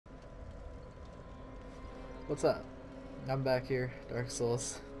What's up? I'm back here, Dark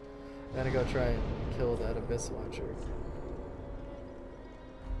Souls. I'm gonna go try and kill that Abyss Watcher.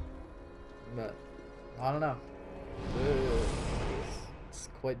 But, I don't know. It's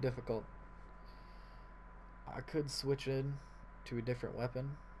quite difficult. I could switch in to a different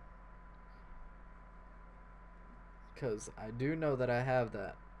weapon. Because I do know that I have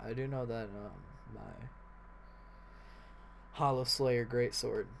that. I do know that my Hollow Slayer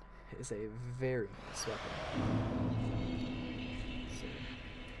Greatsword is a very nice weapon. So,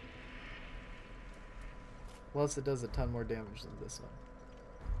 plus it does a ton more damage than this one.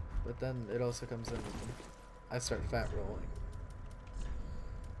 But then it also comes in when I start fat rolling.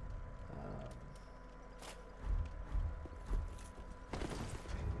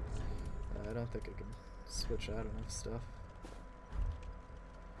 I don't think I can switch out enough stuff.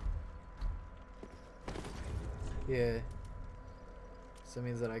 Yeah. So it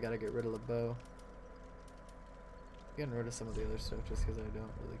means that I gotta get rid of the bow. Getting rid of some of the other stuff just because I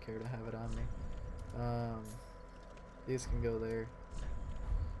don't really care to have it on me. These can go there.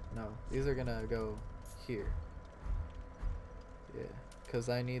 No, these are gonna go here. Yeah, because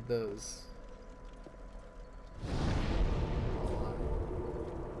I need those.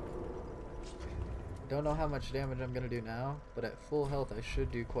 Don't know how much damage I'm gonna do now, but at full health I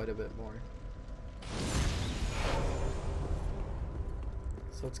should do quite a bit more.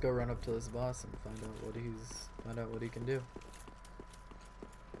 So let's go run up to this boss and find out what he can do.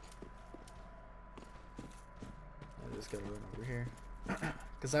 I just gotta run over here.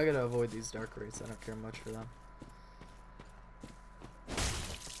 Because I gotta avoid these dark rates, I don't care much for them.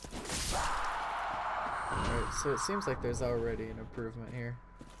 Alright, so it seems like there's already an improvement here.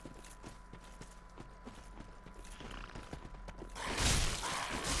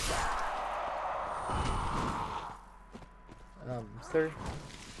 Sir,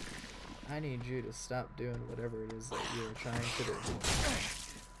 I need you to stop doing whatever it is that you are trying to do.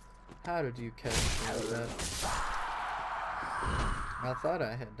 How did you catch me with that? I thought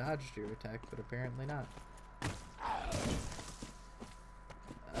I had dodged your attack, but apparently not.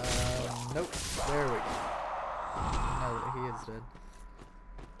 Nope. There we go. Now that he is dead.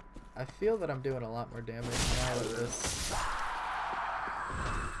 I feel that I'm doing a lot more damage now with this.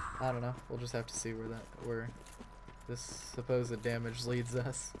 I don't know. We'll just have to see where this supposed damage leads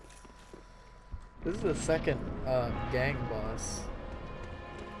us. This is the second gang boss,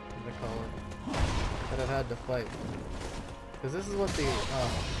 I'm gonna call it, that I've had to fight. Because this is what the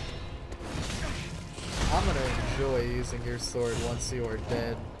I'm gonna enjoy using your sword once you are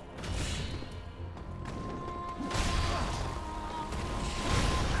dead.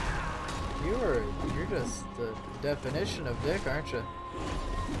 You're just the definition of dick, aren't you?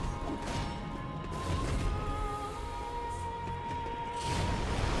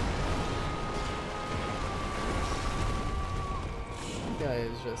 Guy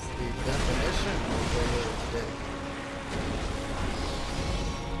is just the definition of a little dick.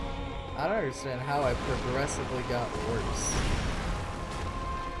 I don't understand how I progressively got worse.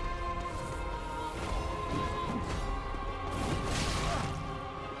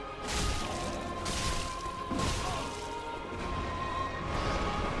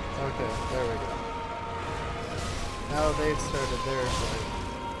 Okay, there we go. Now they've started their fight.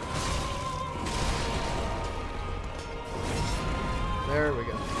 There we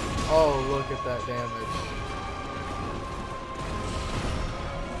go. Oh, look at that damage.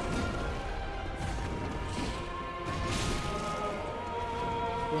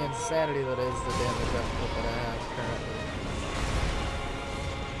 The insanity that is the damage output that I have currently.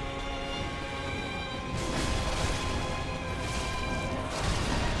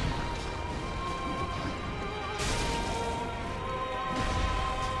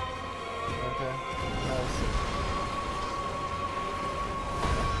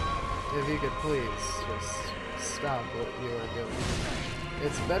 If you could please just stop what you are doing.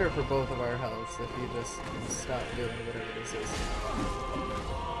 It's better for both of our healths if you just stop doing whatever this is.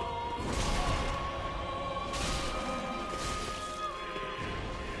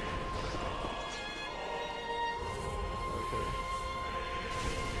 Okay.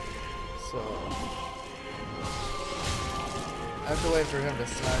 So I have to wait for him to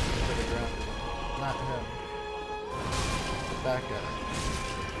smash me to the ground. Not him. That guy.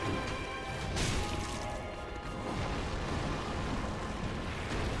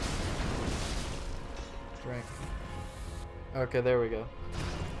 Drink. Okay, there we go.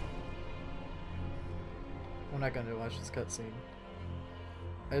 I'm not gonna watch this cutscene.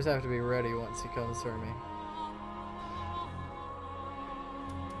 I just have to be ready once he comes for me.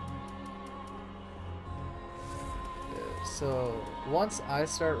 So once I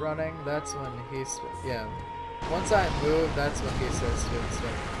start running, that's when he yeah. Once I move, that's when he starts doing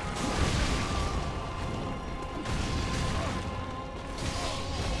stuff.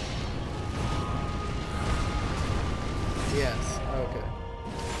 Yes, okay.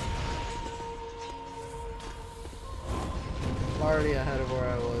 I'm already ahead of where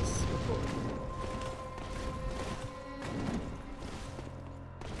I was before.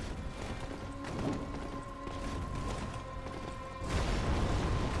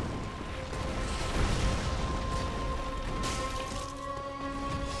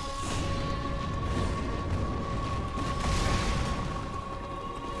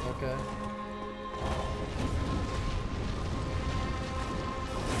 Okay.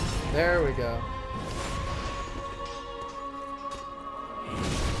 There we go.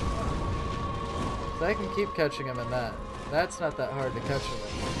 So I can keep catching him in that. That's not that hard to catch him in.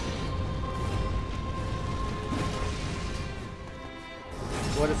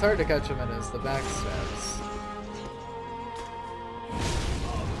 What is hard to catch him in is the backstabs.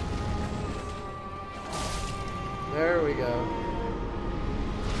 There we go.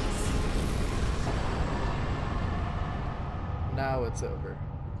 Now it's over.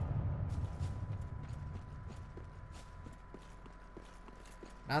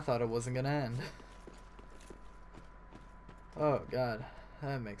 I thought it wasn't gonna end. Oh god,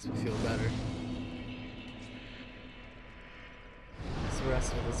 that makes me feel better. Let's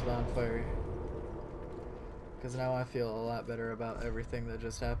rest with this bonfire. Because now I feel a lot better about everything that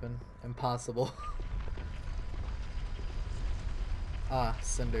just happened. Impossible. Ah,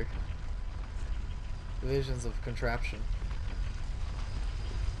 Cinder. Visions of contraption.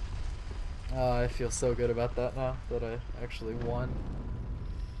 Oh, I feel so good about that now that I actually won.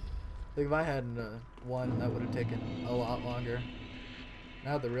 Like if I hadn't won, that would have taken a lot longer.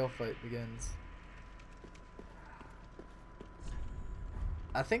 Now the real fight begins.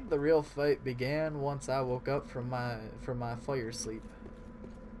 I think the real fight began once I woke up from my fire sleep.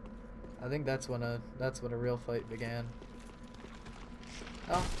 I think that's when a real fight began.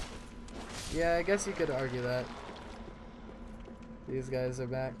 Oh, yeah, I guess you could argue that. These guys are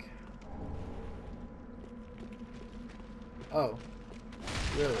back. Oh,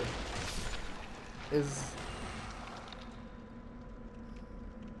 really? Am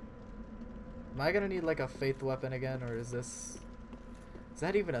I gonna need like a faith weapon again, or is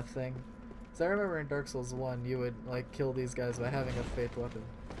that even a thing? Because I remember in Dark Souls 1 you would like kill these guys by having a faith weapon.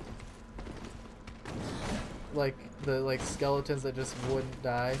 Like the skeletons that just wouldn't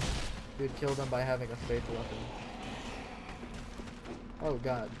die, you'd kill them by having a faith weapon. Oh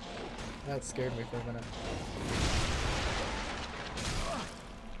god, that scared me for a minute.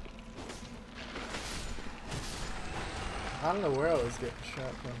 I don't know where I was getting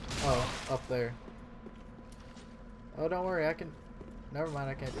shot from. Oh, up there. Oh, don't worry, I can... Never mind,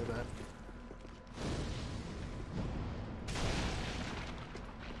 I can't do that.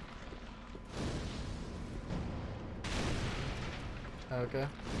 Okay.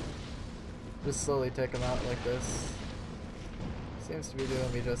 Just slowly take them out like this. Seems to be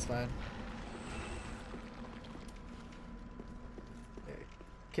doing me just fine.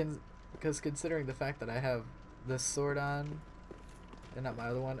 Because considering the fact that I have this sword on and not my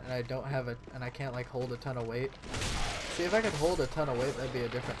other one, and I don't have and I can't like hold a ton of weight. See, if I could hold a ton of weight, that'd be a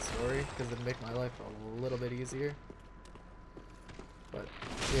different story, because it'd make my life a little bit easier. But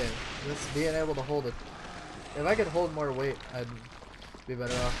yeah, just being able to hold it. If I could hold more weight, I'd be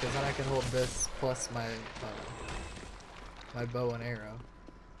better off, because then I can hold this plus my my bow and arrow.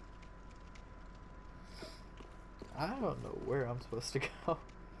 I don't know where I'm supposed to go.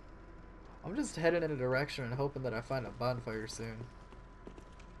 I'm just heading in a direction and hoping that I find a bonfire soon.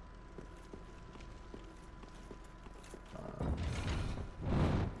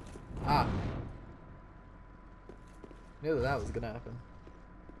 Knew that was gonna happen.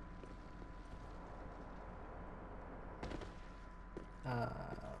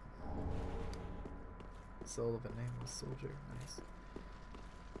 Soul of a nameless soldier. Nice.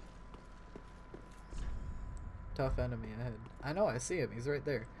 Tough enemy ahead. I know, I see him. He's right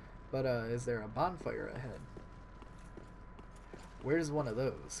there. But is there a bonfire ahead? Where's one of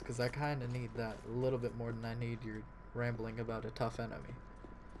those? Because I kind of need that a little bit more than I need your rambling about a tough enemy.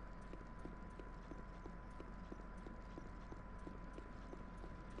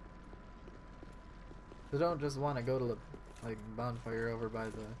 I don't just want to go to the like bonfire over by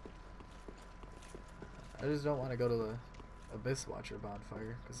the... I just don't want to go to the Abyss Watcher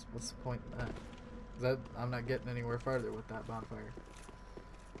bonfire, because what's the point in that? 'Cause I'm not getting anywhere farther with that bonfire.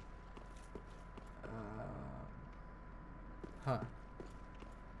 Huh.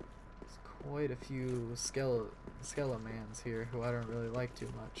 There's quite a few Skelemans here who I don't really like too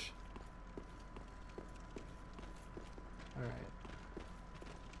much. Alright.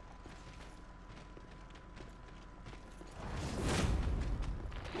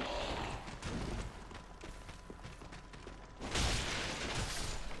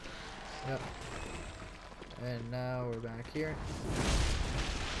 Yep. And now we're back here.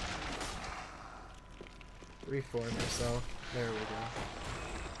 Reform yourself. There we go.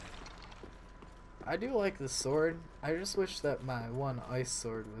 I do like the sword. I just wish that my one ice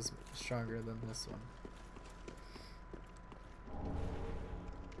sword was stronger than this one.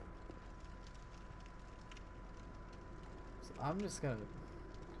 So I'm just gonna...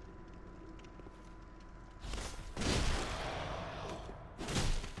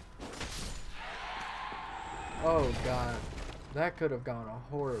 Oh god. That could have gone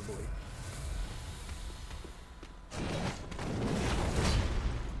horribly.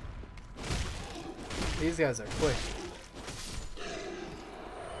 These guys are quick.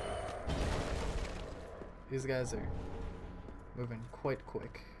 These guys are moving quite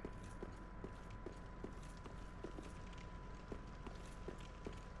quick.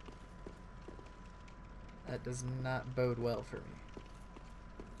 That does not bode well for me.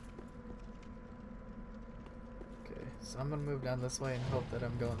 Okay, so I'm gonna move down this way and hope that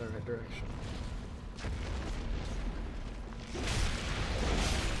I'm going the right direction.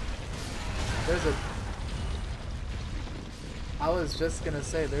 There's a... I was just gonna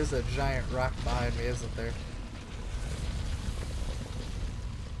say, there's a giant rock behind me, isn't there?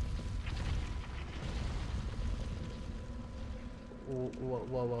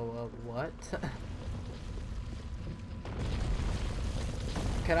 Whoa, what?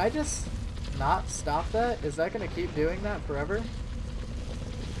 Can I just not stop that? Is that gonna keep doing that forever?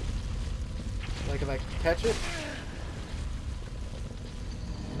 Like if I catch it?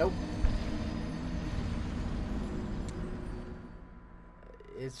 Nope.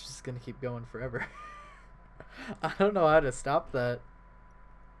 It's just gonna keep going forever. I don't know how to stop that.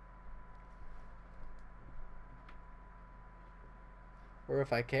 Or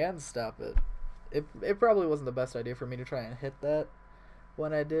if I can stop it. It probably wasn't the best idea for me to try and hit that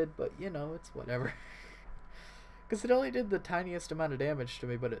when I did, but you know, it's whatever. Because it only did the tiniest amount of damage to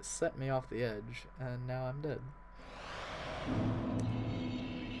me, but it set me off the edge, and now I'm dead.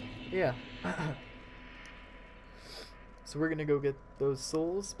 Yeah. So we're gonna go get those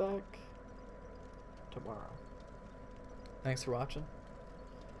souls back tomorrow. Thanks for watching.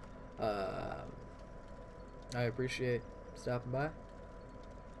 I appreciate stopping by.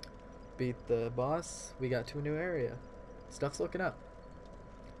 Beat the boss. We got to a new area. Stuff's looking up.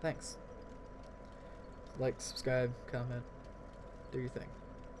 Thanks. Like, subscribe, comment, do your thing.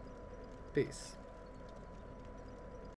 Peace.